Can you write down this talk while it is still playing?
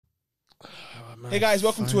Hey guys,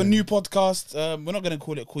 welcome to a new podcast. We're not gonna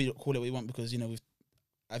call it what you want because you know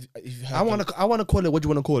I want to call it. What do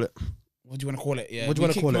you want to call it? What do you want to call it? Yeah. What do you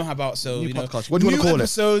want to call it? About so New you know, podcast. What do you want to call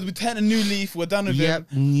episode, we turn a new leaf. We're done with Yep,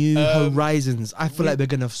 it. new horizons. I feel like we're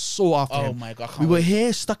gonna soar after him. Oh my god! I can't We were wait.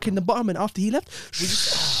 here stuck in the bottom, and after he left, We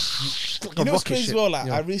just, like you a know what's rocket crazy as ship. well? Like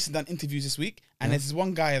Yeah. I recently done interviews this week, and there's this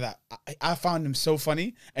one guy that I found him so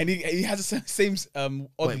funny, and he has the same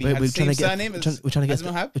oddly Wait, has the same surname as we're trying to as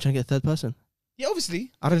get Mohab. we're trying to get a third person. Yeah,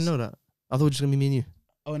 obviously. I didn't know that. I thought it was just gonna be me and you.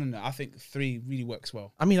 Oh no! I think 3 really works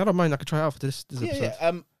well. I mean, I don't mind. I could try out for this Yeah, episode.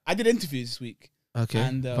 yeah. I did interviews this week. Okay.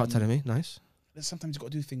 And, Without telling me. Nice. Sometimes you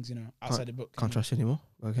got to do things, you know, outside the book. Can't trust you anymore.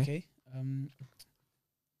 Okay. Okay.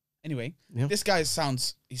 Anyway, Yeah. this guy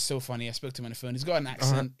he's so funny. I spoke to him on the phone. He's got an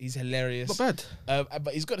accent. He's hilarious. Not bad.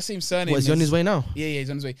 But he's got the same surname. What, is he on his way now? Yeah, he's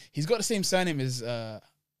on his way. He's got the same surname as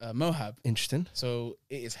Mohab. Interesting. So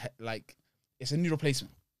it is it's a new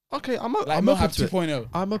replacement. Okay, I'm Like open Mohab to it. 2.0.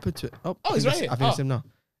 I'm open to it. Oh, he's right here. I think it's him now.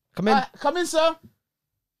 Come in. Come in, sir.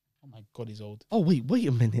 Oh my God, he's old. Oh wait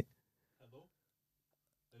a minute.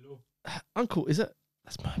 Hello. Uncle, is it?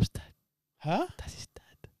 That's Mohab's dad. Huh? That's his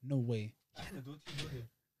dad. No way.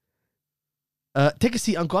 Take a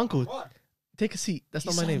seat, Uncle. What? Take a seat. That's He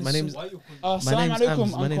not my name. My sounded name's. Why you call me? Assalamu name's alaikum,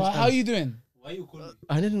 Ams. My name's Uncle. How are Ams. you doing? Why you call me?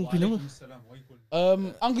 I didn't. We know. Walaikum salam. Why you call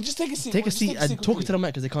me? Uncle, just take a seat. Take a Just seat and talk quickly. to the mic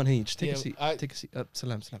because they can't hear you. Just take Yeah, a seat. I- Take a seat.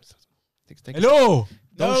 Salam. Take a Hello.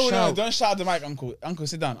 No, shout. don't shout at the mic, Uncle. Uncle,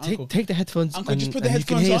 sit down. Uncle. Take the headphones. Uncle, just and- put the and you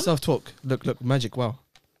can headphones hear on. yourself talk. Look, magic. Wow.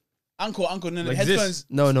 Uncle, no, Like headphones. this?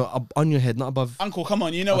 No, on your head, not above. Uncle, come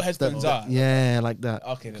on, you know what headphones are. Yeah, like that.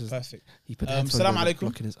 Okay, that's perfect. He put the Salam headphones on, alaikum.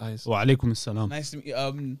 blocking his eyes. Walaikum salam. Nice to meet you.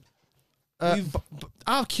 We've- But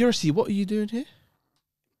out of curiosity, what are you doing here?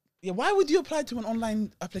 Yeah, why would you apply to an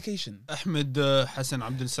online application? Ahmed Hassan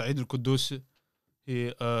Abdel Saeed Al Quddus.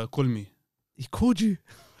 He called me. He called you.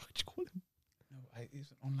 What'd you call him? No, it's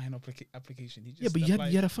an online application. He just Yeah, but applied.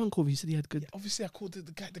 you had a phone call. You said he had good. Yeah, obviously, I called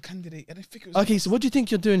the guy, the candidate, and I think it was. Okay, so what do you think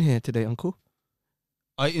you're doing here today, Uncle?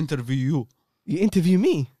 I interview you. You interview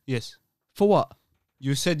me Yes. for what?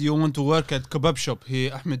 You said you want to work at kebab shop.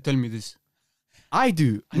 Ahmed, tell me this. I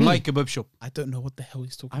do. My kebab shop. I don't know what the hell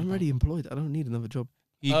he's talking I'm about. already employed. I don't need another job.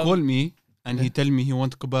 He Um, called me and yeah. he tell me he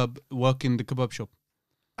want kebab, work in the kebab shop.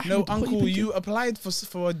 No, Ahmed, what Uncle, been you applied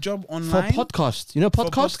for a job for online. podcast. You know For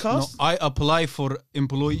podcast? podcast? No, I apply for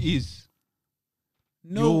employees.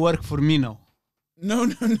 You No, work for me now. no.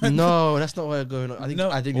 No, that's not where we're going. I think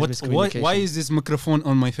No. I think What? it's Why, miscommunication. why is this microphone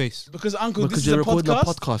on my face? Because Uncle, because this you're is a recording podcast. a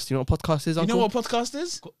podcast. You know what podcast is, You Uncle? know what podcast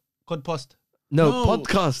is? Code post. No, No.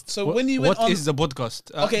 podcast. So What- when you went what on, is the podcast?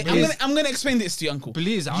 okay, please, I'm gonna explain this to you, Uncle.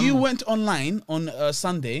 please. You went online on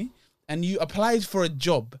Sunday and you applied for a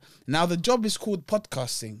job. Now the job is called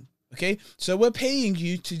podcasting. Okay, so we're paying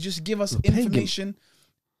you to just give us We're paying him. information.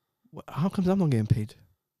 How comes I'm not getting paid?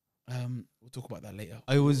 We'll talk about that later.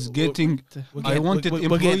 I was getting. We're I getting- wanted we're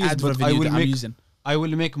getting employees, ad but I revenue will that I'm make. using. I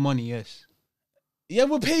will make money. Yes. Yeah,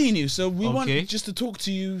 we're paying you, so we want Okay. just to talk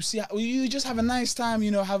to you. See, how, you just have a nice time.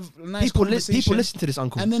 You know, have a nice People conversation. listen to this,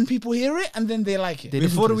 Uncle. and then people hear it, and then they like it. They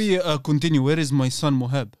listen Before to we continue, where is my son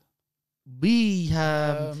Mohab? We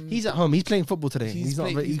have. He's at home. He's playing football today. he's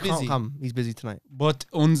Not. play- He he's can't busy. come. He's busy tonight. But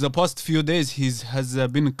on the past few days, he has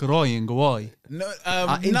been crying. Why? No,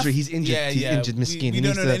 Injury. He's injured. Yeah, he's yeah. injured. Miskin. We He don't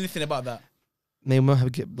needs know to. anything about that. May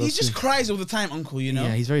Mohab get. He just cries all the time, Uncle. You know.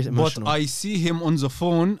 Yeah, he's very But emotional. I see him on the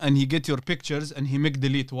phone and he get your pictures and he make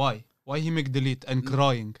delete. Why? Why he make delete and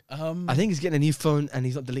crying? I think he's getting a new phone and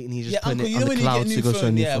he's not deleting. He's just yeah, putting Uncle. it You on know the when you get a cloud new to go to a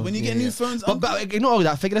phone. new Yeah, phone. when you get new phones, But ignore all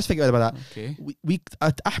that. Let's forget about that. Okay. We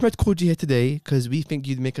Ahmed called you here today because we think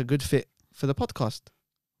you'd make a good fit for the podcast.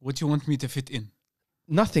 What you want me to fit in?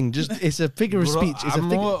 Nothing. Just it's a figure of Bro, speech. It's a I'm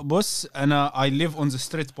figure. more boss and I live on the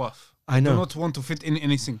straight path. I Do know. not want to fit in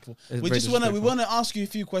anything. It's we very just wanna disrespectful. ask you a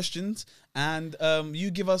few questions, and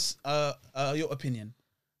you give us your opinion.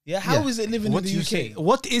 Yeah, how is Yeah. it living What in the you UK? say?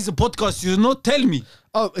 What is a podcast? You not tell me.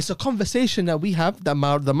 Oh, it's a conversation that we have that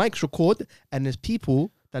the mics record and there's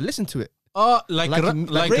people that listen to it. Like Like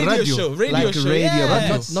radio radio. show, radio like show, radio,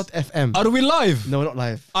 yes. not FM. Are we live? No, we're not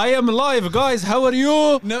live. I am live, guys. How are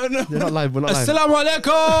you? No, We're not live. We're not live. Assalamu We're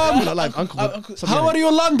alaikum. not live. Uncle. Uncle, stop How yelling. are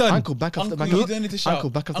you, London? Uncle, back off the Uncle, mic. you don't need to shout. Uncle,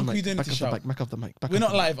 back off the Uncle, mic. you don't need Back to off the shout. mic. Back off the mic. Back We're off not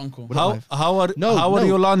the mic. live, Uncle. We're not live. How are No.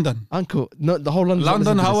 you, London? Uncle, no, the whole London.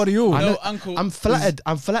 London, how are you? I know, No, Uncle. I'm flattered.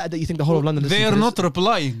 I'm flattered that you think the whole of London. They are not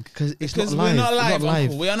replying. because it's Because not live. we're not live, It's not live.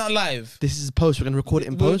 Uncle. We are not live. This is post. We're gonna record it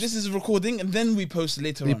in Well, post. this is recording, and then we post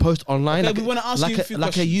later We on. post online. Okay, like we wanna ask like you a few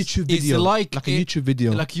like a questions. YouTube It's video. like a a- YouTube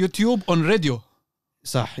video. Like YouTube on radio.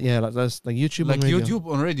 Sah, yeah, like that's like YouTube. Like on radio. YouTube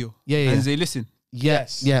on radio. Yeah. And they listen. Yeah,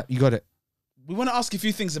 Yes. yeah, you got it. We want to ask you a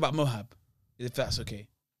few things about Mohab, if that's okay.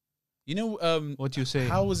 You know, What you say?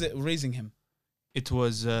 how was it raising him? It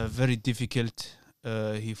was very difficult.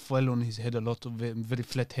 He fell on his head a lot of very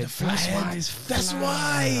flat head. That's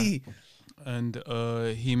why. And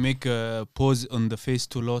he make a pose on the face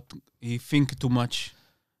too lot. He think too much.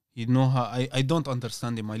 He know how. I don't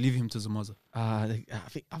understand him. I leave him to the mother. I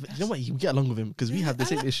think you know what? You get along with him because we have the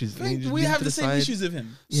same issues. And you just We lean have to the same side. issues with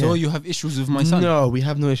him. So Yeah. you have issues with my son. No, we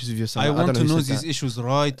have no issues with your son. I want don't to who know said these that. issues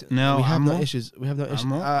right now. We have no Ammo. issues. We have no issues.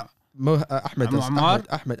 Ammo. Ahmed, Ammo does. Ammar.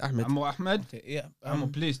 Ahmed. Ammo Ahmed. Okay, yeah. Ammo,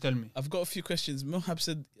 please tell me. I've got a few questions. Mohab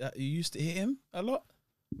said you used to hit him a lot.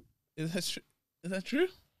 Is that true?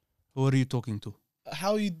 Who are you talking to?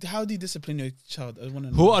 How do you discipline your child? I want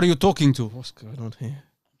to know. Who are you talking to? What's going on here?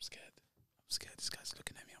 I'm scared. This guy's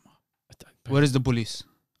looking at me. Where is the police?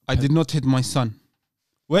 I did not hit my son.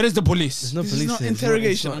 Where is the police? There's no This is police. not here.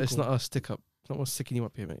 interrogation, It's uncle. not a stick up. It's not what's sticking you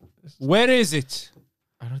up here, mate. Where is it?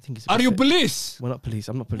 I don't think it's. Are you police? We're not police.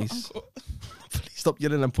 I'm not police. Uncle, Police, stop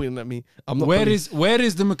yelling and pointing at me. I'm not. Where police.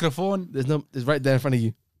 is the microphone? There's no. It's right there in front of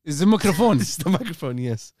you. Is the microphone? This is the microphone.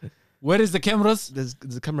 Yes. Where is the cameras? There's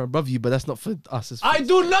a camera above you, but that's not for us. It's for I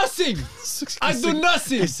do nothing. I do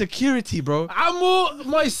nothing. It's security, bro. Ammo,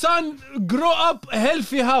 my son grow up a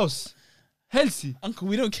healthy house. Healthy. Uncle,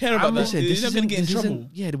 we don't care about that. Listen, You're not going to get in trouble.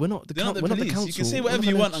 Yeah, we're not the They're not the we're not the police. council. You can say We're whatever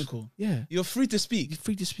not you want, financial- Uncle. Yeah, You're free to you're speak.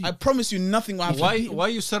 free to speak. I promise you, nothing will happen. Why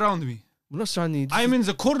you surround me? We're not surrounding you. I'm in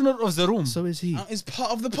the corner of the room. So is he. It's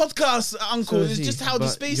part of the podcast, Uncle. So is It's he. just how the But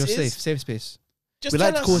space you're is. safe space. Just We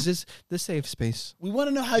tell like us. causes the safe space. We want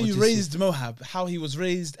to know how What you is raised Mohab, how he was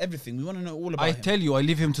raised, everything. We want to know all about I him. tell you, I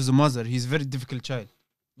leave him to the mother. He's a very difficult child.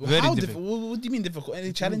 Very how difficult. What do you mean difficult?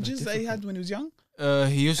 Any challenges that he had when he was young?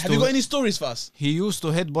 He used Have to. you got any stories for us? He used to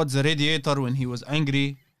headbutt the radiator when he was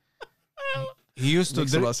angry. He used to.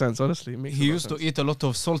 Makes a lot of sense, honestly. He used to eat a lot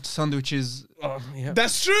of salt sandwiches. Yeah.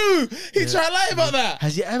 That's true. He tried to lie about that.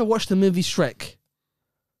 Has he ever watched the movie Shrek?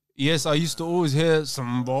 Yes, I used to always hear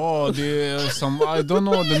somebody, I don't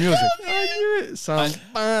know the music.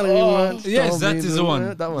 Yes, that is the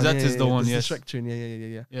one. That is the one, yes. The Shrek tune.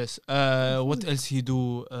 Yeah. Yes. What else he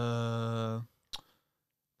do?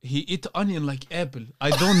 He eat onion like apple. I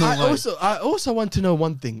don't know why. I also want to know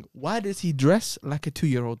one thing. Why does he dress like a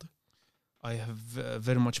 2-year-old? I have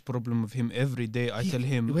very much problem with him every day. I tell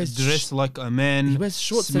him he wears dress like a man, He wears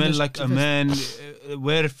shorts. smell like a man,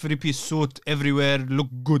 wear 3-piece suit everywhere, look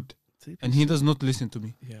good, and he does not listen to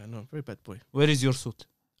me. Yeah, no, very bad boy. Where is your suit?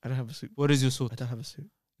 I don't have a suit. Where is your suit? I don't have a suit.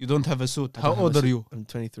 You don't have a suit. I How don't have old a are suit. you? I'm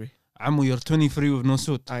 23. Amu, you're 23 with no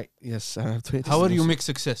suit. Yes, I have 23. How are you make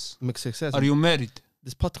success? make success? Are you married?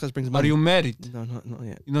 This podcast brings Are money. you married? No, not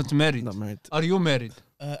yet. You're not married. Not married. Are you married?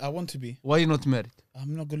 I want to be. Why you not married?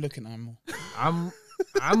 I'm not good looking, Ammo. Ammo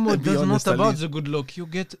Be does not honest, about Ali. the good look. You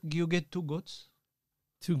get 2 goats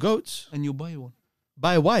 2 goats. and you buy one.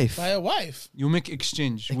 Buy a wife. By a wife. You make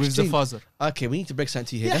exchange with the Exchange. father. Okay, we need to break something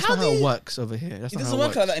to you here. Yeah, That's how not how do it you- works over here. That's It not doesn't how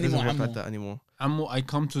work like that It doesn't anymore, work like Ammo. that anymore. Ammo, I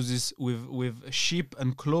come to this with sheep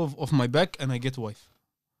and clove off my back and I get wife.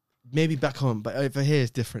 Maybe back home, but over here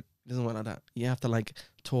it's different. It doesn't work like that. You have to like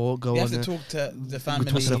talk, go You on. have to talk to the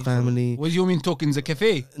family. Talk to the family. What do you mean talk in the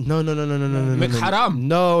cafe? No. Make haram.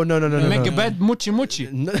 No. Make no. bad muchi muchi.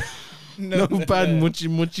 No bad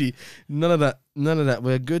muchi. None of that.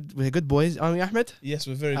 We're good boys, aren't we, Ahmed? Yes,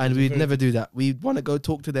 we're very. And good, we'd very never do that. We'd want to go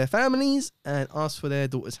talk to their families and ask for their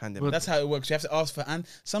daughter's hand in. good. That's how it works. You have to ask for, and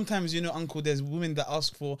sometimes Uncle, there's women that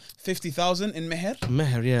ask for 50,000 in meher.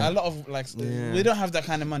 Meher, yeah. A lot of Yeah. we don't have that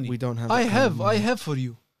kind of money. We don't have. I that kind of have money. for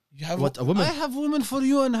you. You have What, a woman? I have women for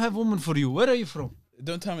you and I have women for you. Where are you from?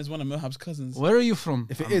 Don't tell me it's one of Mohab's cousins. Where are you from?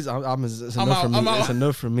 If it is, it's a I'm no out, from me. I'm out. It's a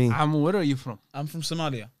no from me. Ammo, where are you from? I'm from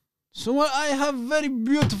Somalia. So I have very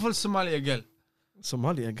beautiful Somalia girl.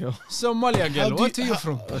 Somalia girl. Somalia How girl. do What you- are you how-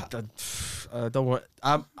 from? Don't worry.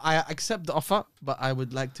 I accept the offer, but I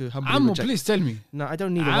would like to humbly Ammo, reject. please tell me. No, I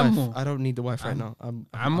don't need a Ammo. wife. I don't need a wife right now. Ammo?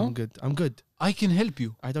 I'm good. I'm good. I can help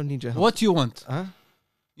you. I don't need your help. What you want? Huh?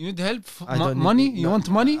 You need help? I don't need- Money? no, You want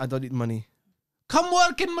money? I don't need money. Come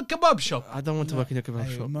work in my kebab shop. I don't want to work in a kebab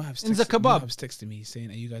Hey, shop. Mohab's In the kebab. Mohab's texting me saying,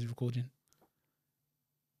 "Are you guys recording?"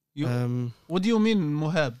 You, What what do you mean,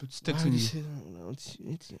 Mohab? It's why texting would you. say that? No,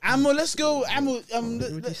 it's- Ammo, let's go. Ammo, We're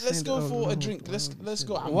just let's saying go that, for no, a drink. no, Let's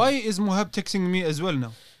go. Ammo. Why is Mohab texting me as well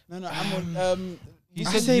now? No, Ammo. He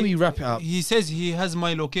I said say he- we wrap it up. He says he has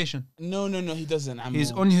my location. No, he doesn't. Ammo.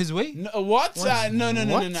 He's on his way. No, what? No,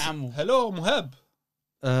 What? Ammo. Hello, Mohab.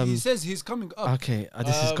 He says he's coming up. Okay,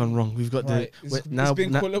 this has gone wrong. We've got right. the It's now.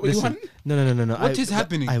 been now called up with listen, one? no. What is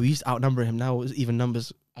happening? We used to outnumber him. Now it's even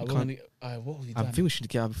numbers. I We will can't- only- what have you I done? think we should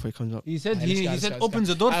get out before he comes up. He said Alright, let's he go, let's said go, let's opens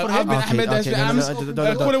go. the door for I've him. been Okay, Ahmed, okay, that's no, the no, Ams. no,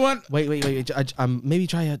 no, Call it one. Wait. Maybe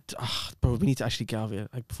try it. Bro, we need to actually get out of here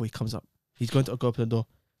before he comes up. He's going to go open the door.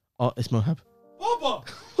 Oh, it's Mohab. Baba,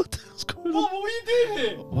 What the hell's going Baba, on? what are you doing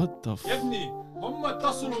here? What the? يا ابني هم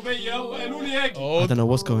اتصلوا بيا وقالوا لي اجي. I don't know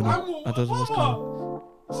what's going on. عمو I don't know what's going on.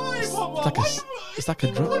 Why, Baba? It's like a, Why s- you- it's like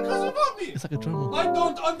a drama. because about me. It's like a drama. I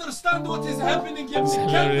don't understand what is happening يا ابني.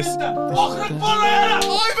 hilarious. كم انت؟ اخرج برا.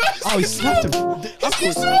 Oh, he slapped him.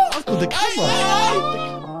 Uncle, the camera.